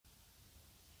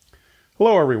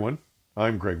Hello everyone,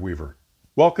 I'm Greg Weaver.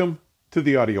 Welcome to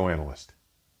The Audio Analyst.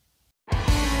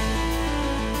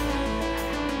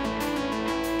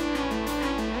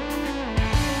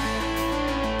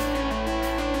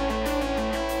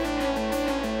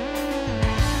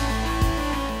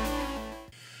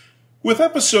 With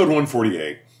episode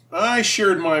 148, I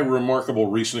shared my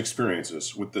remarkable recent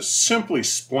experiences with the simply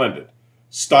splendid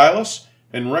stylus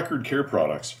and record care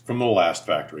products from the Last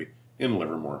factory in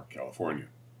Livermore, California.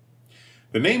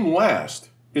 The name LAST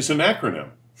is an acronym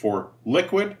for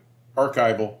Liquid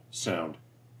Archival Sound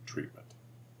Treatment.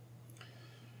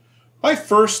 I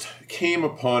first came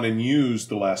upon and used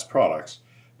the LAST products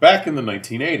back in the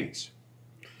 1980s.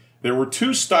 There were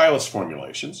two stylus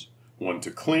formulations, one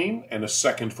to clean and a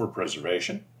second for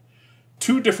preservation,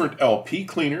 two different LP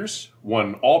cleaners,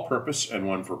 one all-purpose and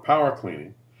one for power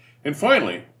cleaning, and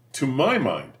finally, to my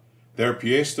mind, their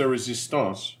pièce de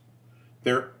résistance,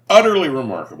 their utterly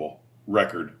remarkable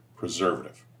Record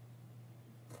Preservative.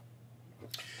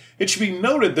 It should be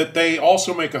noted that they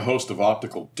also make a host of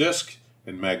optical disc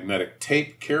and magnetic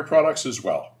tape care products as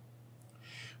well.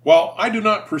 While I do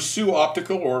not pursue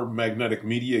optical or magnetic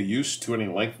media use to any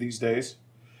length these days,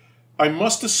 I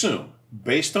must assume,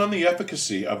 based on the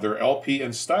efficacy of their LP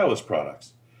and stylus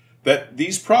products, that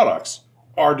these products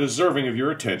are deserving of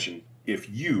your attention if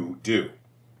you do.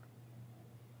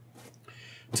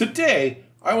 Today,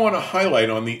 I want to highlight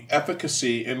on the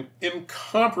efficacy and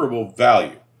incomparable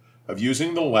value of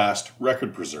using the LAST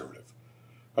Record Preservative,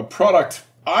 a product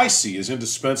I see as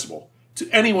indispensable to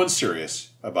anyone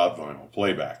serious about vinyl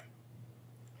playback.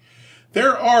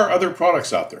 There are other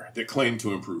products out there that claim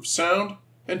to improve sound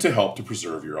and to help to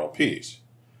preserve your LPs,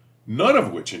 none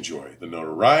of which enjoy the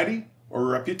notoriety or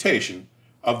reputation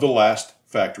of the Last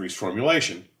factory's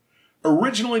formulation,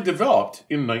 originally developed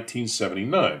in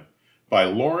 1979 by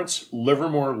Lawrence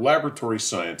Livermore laboratory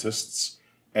scientists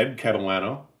Ed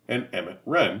Catalano and Emmett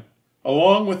Wren,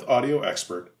 along with audio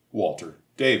expert Walter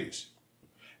Davies.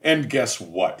 And guess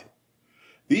what?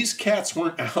 These cats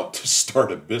weren't out to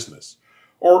start a business,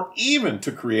 or even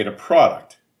to create a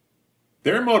product.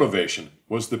 Their motivation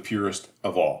was the purest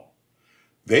of all.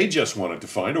 They just wanted to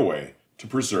find a way to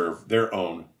preserve their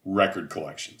own record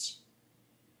collections.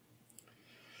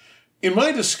 In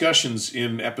my discussions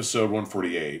in episode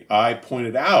 148, I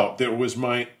pointed out that it was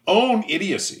my own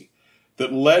idiocy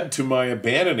that led to my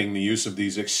abandoning the use of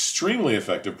these extremely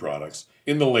effective products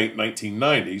in the late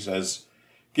 1990s, as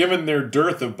given their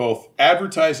dearth of both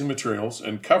advertising materials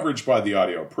and coverage by the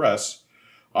audio press,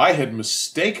 I had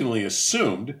mistakenly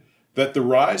assumed that the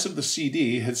rise of the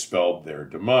CD had spelled their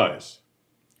demise.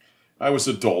 I was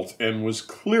adult and was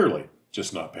clearly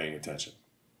just not paying attention.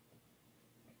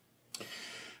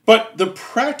 But the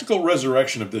practical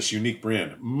resurrection of this unique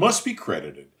brand must be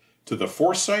credited to the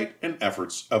foresight and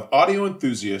efforts of audio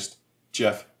enthusiast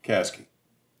Jeff Kasky,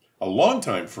 a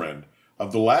longtime friend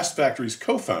of the Last factory's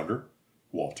co-founder,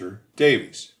 Walter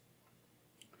Davies.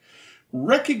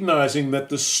 Recognizing that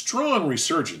the strong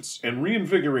resurgence and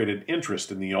reinvigorated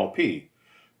interest in the LP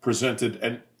presented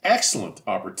an excellent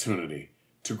opportunity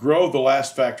to grow the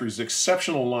Last factory's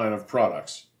exceptional line of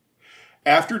products,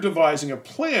 after devising a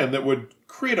plan that would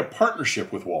create a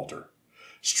partnership with Walter,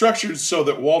 structured so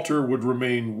that Walter would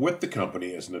remain with the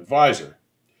company as an advisor,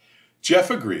 Jeff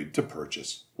agreed to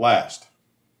purchase LAST.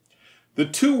 The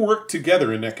two worked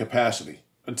together in that capacity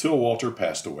until Walter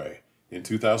passed away in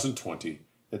 2020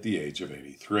 at the age of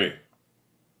 83.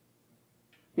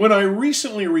 When I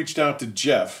recently reached out to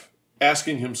Jeff,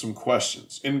 asking him some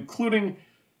questions, including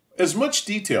as much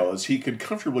detail as he could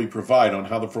comfortably provide on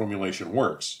how the formulation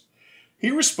works, he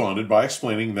responded by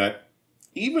explaining that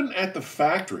even at the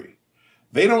factory,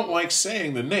 they don't like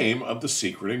saying the name of the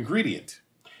secret ingredient,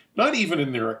 not even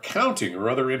in their accounting or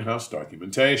other in-house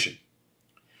documentation.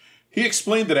 He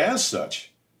explained that as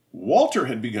such, Walter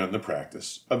had begun the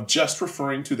practice of just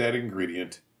referring to that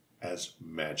ingredient as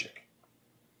magic.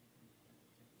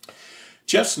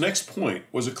 Jeff's next point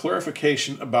was a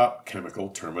clarification about chemical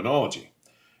terminology,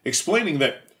 explaining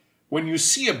that when you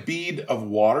see a bead of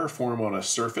water form on a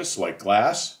surface like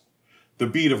glass, the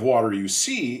bead of water you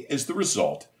see is the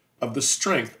result of the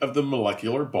strength of the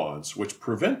molecular bonds which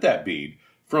prevent that bead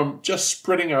from just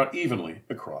spreading out evenly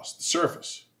across the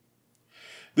surface.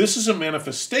 This is a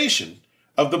manifestation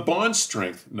of the bond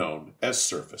strength known as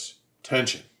surface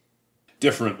tension.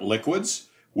 Different liquids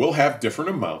will have different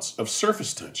amounts of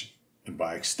surface tension, and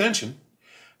by extension,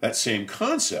 that same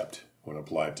concept, when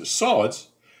applied to solids,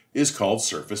 is called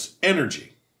surface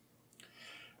energy.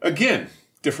 Again,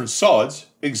 different solids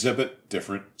exhibit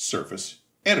different surface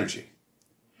energy.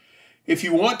 If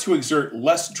you want to exert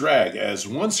less drag as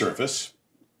one surface,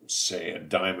 say a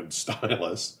diamond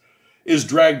stylus, is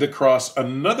dragged across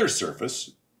another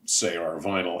surface, say our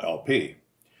vinyl LP.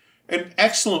 An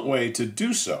excellent way to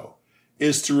do so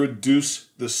is to reduce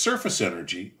the surface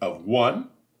energy of one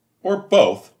or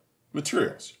both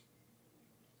materials.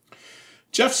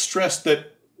 Jeff stressed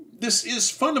that this is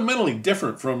fundamentally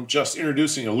different from just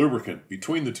introducing a lubricant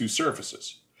between the two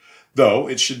surfaces, though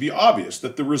it should be obvious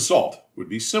that the result would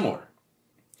be similar.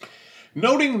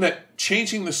 Noting that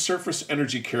changing the surface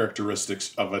energy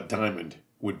characteristics of a diamond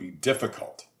would be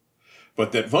difficult,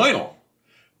 but that vinyl,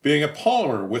 being a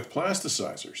polymer with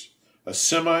plasticizers, a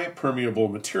semi-permeable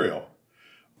material,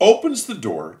 opens the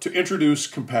door to introduce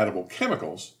compatible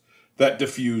chemicals that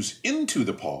diffuse into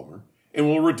the polymer and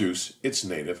will reduce its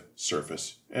native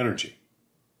surface energy.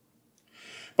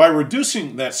 By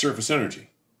reducing that surface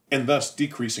energy, and thus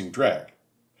decreasing drag,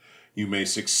 you may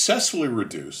successfully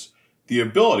reduce the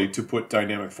ability to put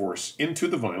dynamic force into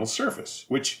the vinyl surface,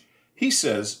 which, he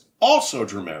says, also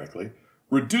dramatically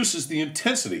reduces the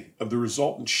intensity of the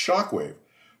resultant shock wave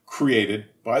created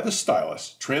by the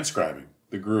stylus transcribing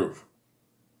the groove.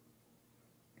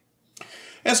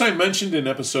 As I mentioned in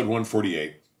episode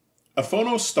 148, a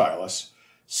phono stylus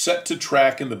set to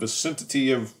track in the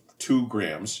vicinity of 2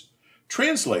 grams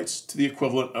translates to the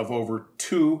equivalent of over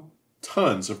 2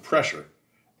 tons of pressure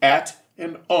at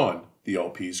and on the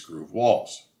LP's groove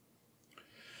walls.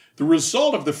 The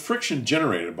result of the friction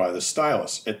generated by the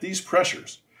stylus at these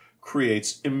pressures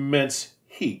creates immense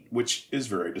heat, which is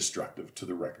very destructive to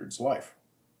the record's life.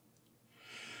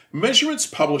 Measurements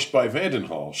published by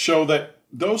Vandenhall show that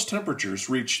those temperatures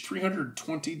reach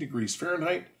 320 degrees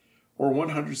Fahrenheit or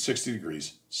 160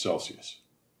 degrees Celsius.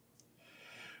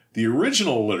 The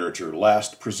original literature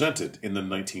last presented in the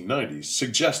 1990s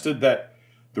suggested that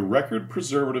the record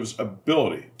preservative's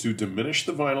ability to diminish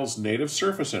the vinyl's native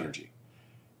surface energy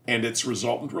and its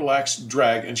resultant relaxed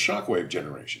drag and shockwave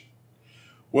generation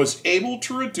was able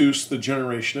to reduce the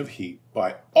generation of heat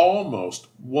by almost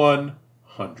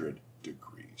 100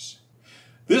 degrees.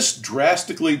 This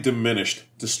drastically diminished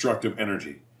destructive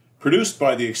energy produced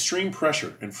by the extreme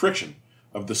pressure and friction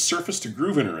of the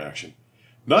surface-to-groove interaction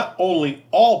not only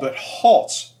all but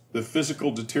halts the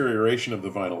physical deterioration of the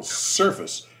vinyl's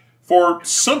surface for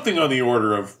something on the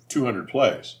order of 200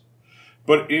 plays,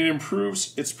 but it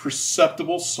improves its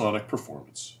perceptible sonic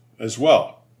performance as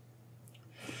well.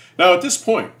 Now, at this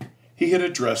point, he had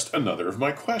addressed another of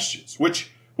my questions,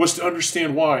 which was to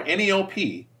understand why any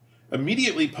LP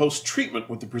immediately post-treatment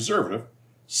with the preservative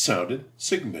sounded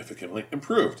significantly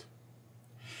improved.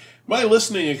 My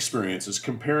listening experiences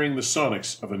comparing the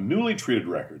sonics of a newly treated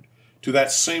record to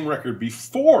that same record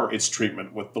before its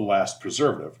treatment with the last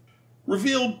preservative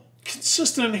revealed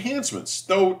consistent enhancements,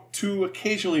 though to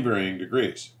occasionally varying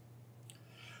degrees.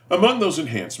 Among those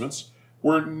enhancements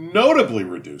were notably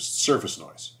reduced surface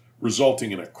noise,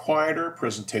 resulting in a quieter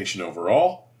presentation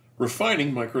overall,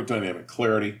 refining microdynamic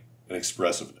clarity and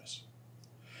expressiveness.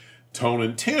 Tone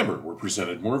and timbre were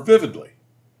presented more vividly.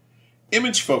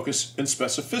 Image focus and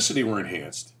specificity were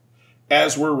enhanced,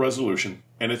 as were resolution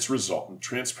and its resultant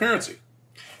transparency,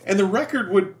 and the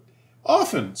record would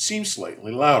often seem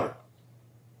slightly louder.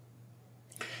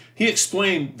 He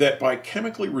explained that by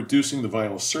chemically reducing the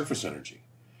vinyl's surface energy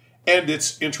and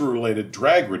its interrelated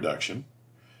drag reduction,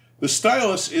 the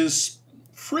stylus is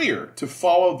freer to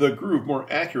follow the groove more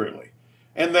accurately,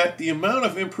 and that the amount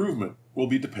of improvement will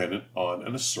be dependent on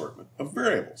an assortment of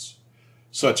variables,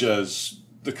 such as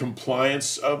the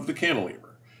compliance of the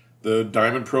cantilever, the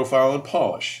diamond profile and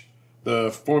polish, the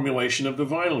formulation of the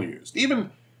vinyl used, even,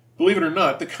 believe it or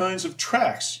not, the kinds of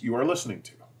tracks you are listening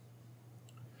to.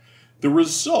 The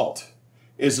result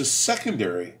is a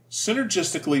secondary,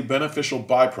 synergistically beneficial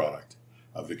byproduct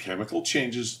of the chemical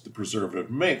changes the preservative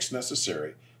makes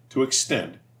necessary to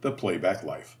extend the playback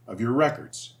life of your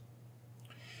records.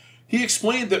 He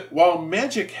explained that while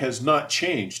magic has not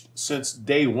changed since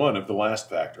day one of the last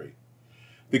factory,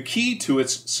 the key to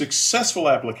its successful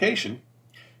application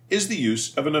is the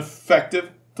use of an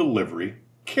effective delivery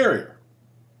carrier.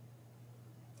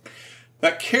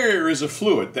 That carrier is a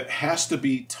fluid that has to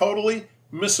be totally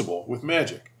miscible with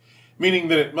magic, meaning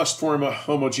that it must form a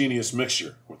homogeneous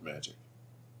mixture with magic.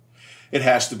 It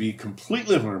has to be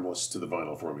completely harmless to the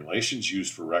vinyl formulations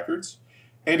used for records,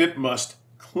 and it must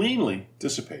cleanly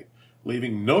dissipate,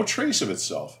 leaving no trace of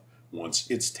itself once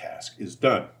its task is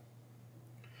done.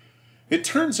 It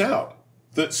turns out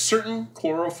that certain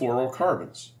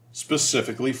chlorofluorocarbons,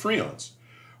 specifically Freons,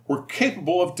 were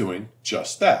capable of doing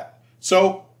just that.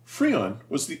 So Freon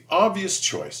was the obvious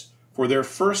choice for their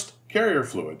first carrier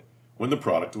fluid when the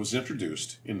product was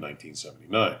introduced in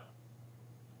 1979.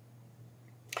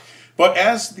 But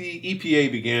as the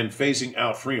EPA began phasing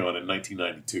out Freon in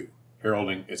 1992,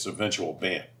 heralding its eventual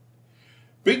ban,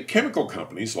 big chemical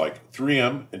companies like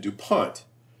 3M and DuPont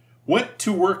went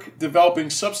to work developing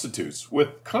substitutes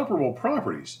with comparable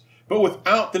properties, but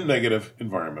without the negative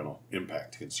environmental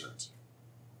impact concerns.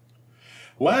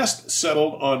 Last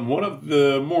settled on one of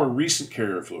the more recent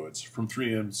carrier fluids from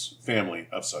 3M's family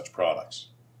of such products.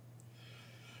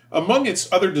 Among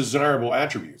its other desirable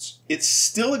attributes, it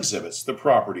still exhibits the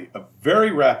property of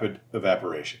very rapid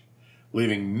evaporation,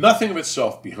 leaving nothing of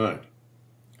itself behind.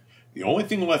 The only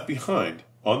thing left behind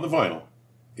on the vinyl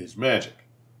is magic.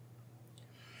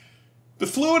 The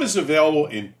fluid is available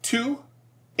in 2,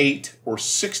 8, or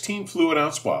 16 fluid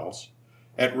ounce bottles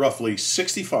at roughly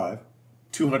 $65,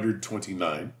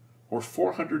 $229, or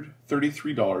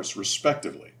 $433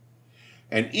 respectively,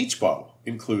 and each bottle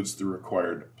includes the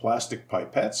required plastic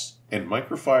pipettes and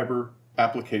microfiber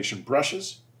application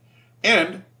brushes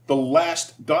and the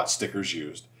last dot stickers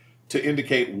used to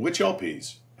indicate which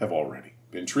LPs have already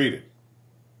been treated.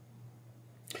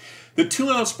 The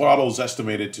 2-ounce bottle is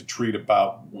estimated to treat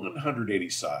about 180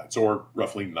 sides, or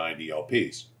roughly 90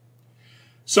 LPs.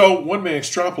 So one may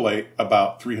extrapolate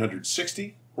about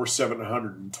 360 or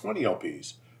 720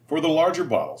 LPs for the larger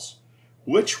bottles,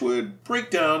 which would break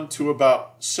down to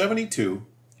about 72,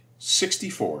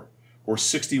 64, or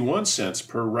 61 cents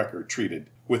per record treated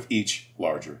with each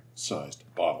larger sized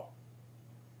bottle.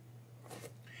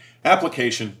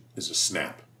 Application is a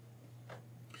snap.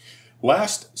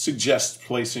 Last suggests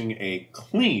placing a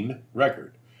clean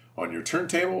record on your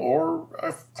turntable or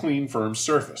a clean, firm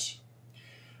surface.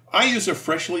 I use a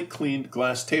freshly cleaned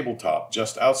glass tabletop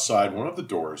just outside one of the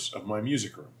doors of my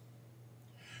music room.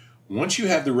 Once you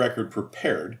have the record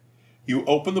prepared, you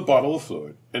open the bottle of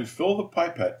fluid and fill the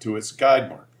pipette to its guide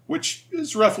mark, which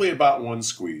is roughly about 1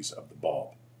 squeeze of the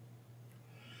bulb.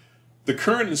 The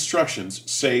current instructions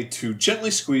say to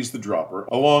gently squeeze the dropper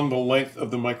along the length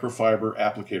of the microfiber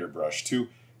applicator brush to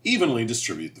evenly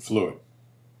distribute the fluid.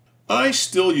 I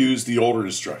still use the older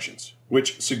instructions,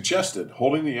 which suggested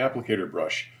holding the applicator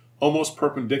brush almost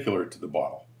perpendicular to the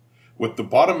bottle, with the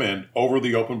bottom end over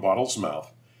the open bottle's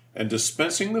mouth, and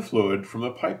dispensing the fluid from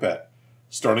the pipette,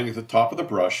 starting at the top of the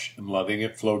brush and letting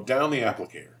it flow down the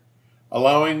applicator,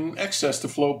 allowing excess to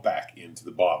flow back into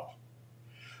the bottle.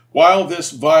 While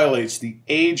this violates the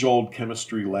age-old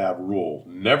chemistry lab rule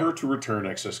never to return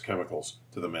excess chemicals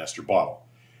to the master bottle,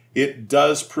 it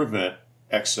does prevent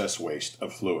excess waste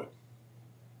of fluid.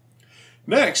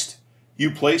 Next,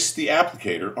 you place the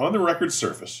applicator on the record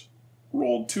surface,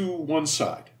 rolled to one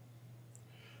side.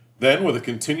 Then, with a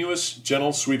continuous,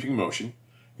 gentle sweeping motion,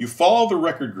 you follow the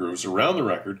record grooves around the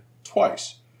record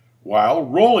twice, while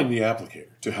rolling the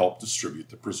applicator to help distribute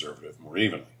the preservative more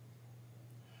evenly.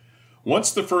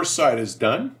 Once the first side is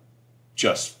done,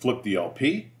 just flip the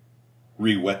LP,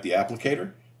 re-wet the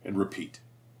applicator, and repeat.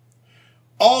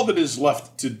 All that is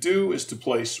left to do is to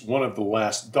place one of the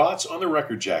last dots on the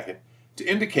record jacket to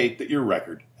indicate that your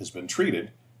record has been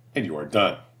treated and you are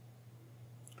done.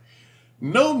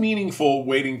 No meaningful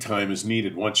waiting time is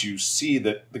needed once you see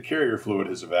that the carrier fluid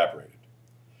has evaporated.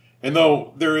 And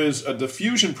though there is a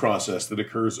diffusion process that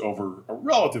occurs over a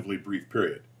relatively brief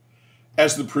period,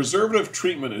 as the preservative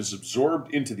treatment is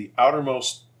absorbed into the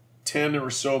outermost 10 or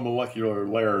so molecular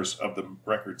layers of the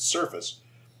record surface,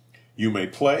 you may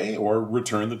play or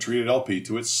return the treated LP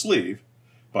to its sleeve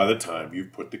by the time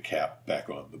you've put the cap back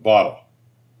on the bottle.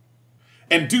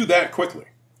 And do that quickly.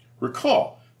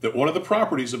 Recall that one of the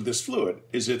properties of this fluid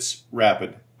is its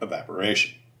rapid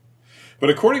evaporation. But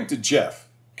according to Jeff,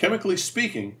 chemically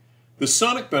speaking, the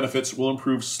sonic benefits will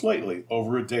improve slightly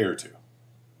over a day or two.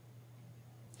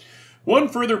 One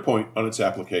further point on its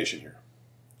application here.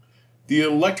 The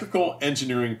electrical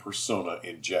engineering persona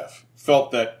in Jeff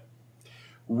felt that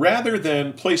rather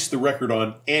than place the record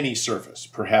on any surface,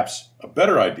 perhaps a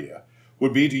better idea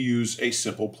would be to use a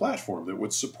simple platform that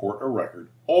would support a record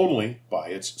only by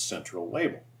its central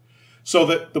label, so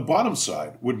that the bottom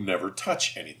side would never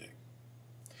touch anything.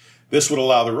 This would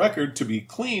allow the record to be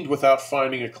cleaned without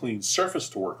finding a clean surface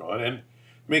to work on and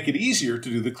make it easier to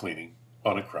do the cleaning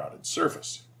on a crowded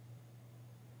surface.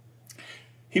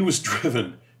 He was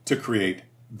driven to create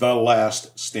The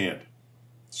Last Stand.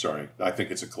 Sorry, I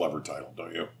think it's a clever title,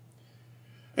 don't you?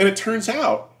 And it turns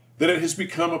out that it has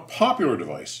become a popular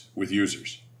device with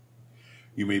users.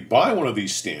 You may buy one of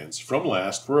these stands from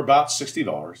Last for about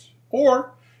 $60,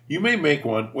 or you may make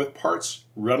one with parts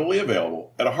readily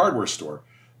available at a hardware store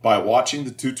by watching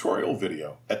the tutorial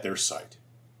video at their site.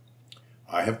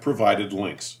 I have provided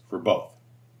links for both.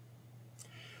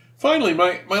 Finally,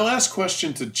 my last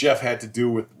question to Jeff had to do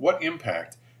with what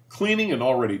impact cleaning an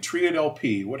already treated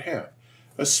LP would have,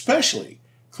 especially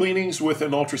cleanings with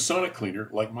an ultrasonic cleaner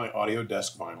like my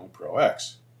AudioDesk Vinyl Pro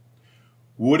X.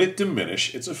 Would it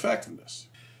diminish its effectiveness?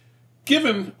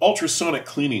 Given ultrasonic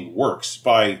cleaning works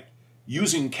by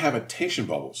using cavitation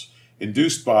bubbles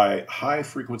induced by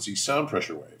high-frequency sound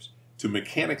pressure waves to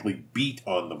mechanically beat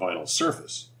on the vinyl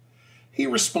surface, he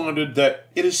responded that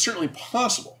it is certainly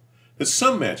possible that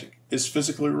some magic is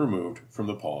physically removed from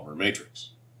the polymer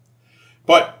matrix.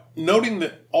 But noting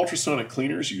that ultrasonic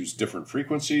cleaners use different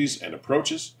frequencies and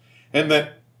approaches, and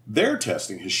that their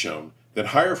testing has shown that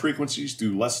higher frequencies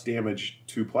do less damage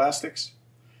to plastics,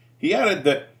 he added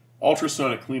that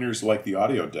ultrasonic cleaners like the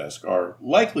AudioDesk are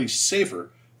likely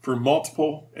safer for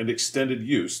multiple and extended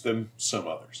use than some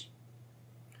others.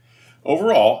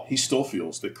 Overall, he still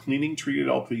feels that cleaning treated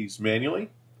LPs manually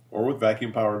or with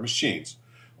vacuum-powered machines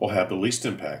will have the least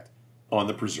impact on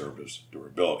the preservative's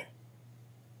durability.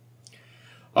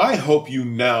 I hope you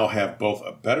now have both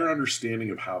a better understanding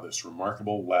of how this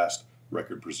remarkable last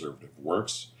record preservative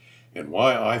works and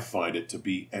why I find it to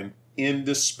be an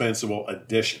indispensable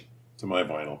addition to my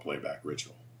vinyl playback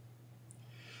ritual.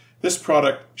 This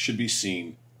product should be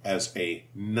seen as a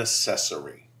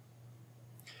necessary.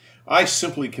 I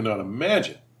simply cannot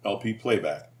imagine LP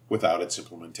playback without its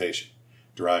implementation,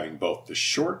 deriving both the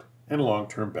short and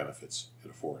long-term benefits it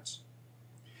affords.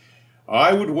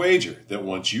 I would wager that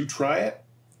once you try it,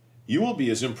 you will be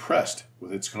as impressed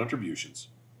with its contributions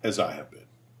as I have been.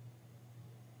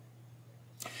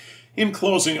 In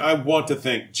closing, I want to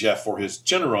thank Jeff for his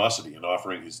generosity in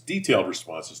offering his detailed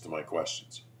responses to my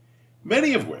questions,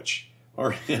 many of which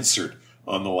are answered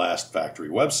on the Last Factory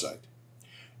website,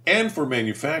 and for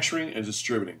manufacturing and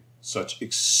distributing such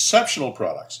exceptional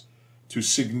products to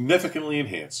significantly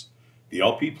enhance the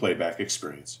LP playback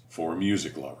experience for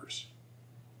music lovers.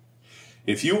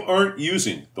 If you aren't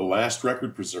using the last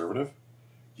record preservative,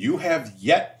 you have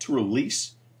yet to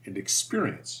release and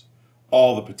experience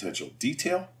all the potential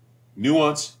detail,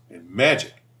 nuance, and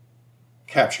magic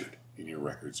captured in your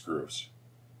record's grooves.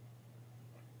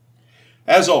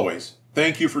 As always,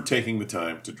 thank you for taking the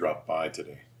time to drop by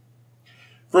today.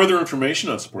 Further information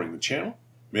on supporting the channel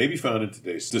may be found in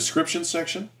today's description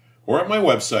section or at my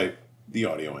website,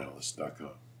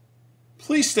 theaudioanalyst.com.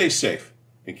 Please stay safe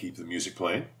and keep the music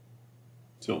playing.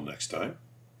 Till next time,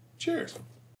 cheers.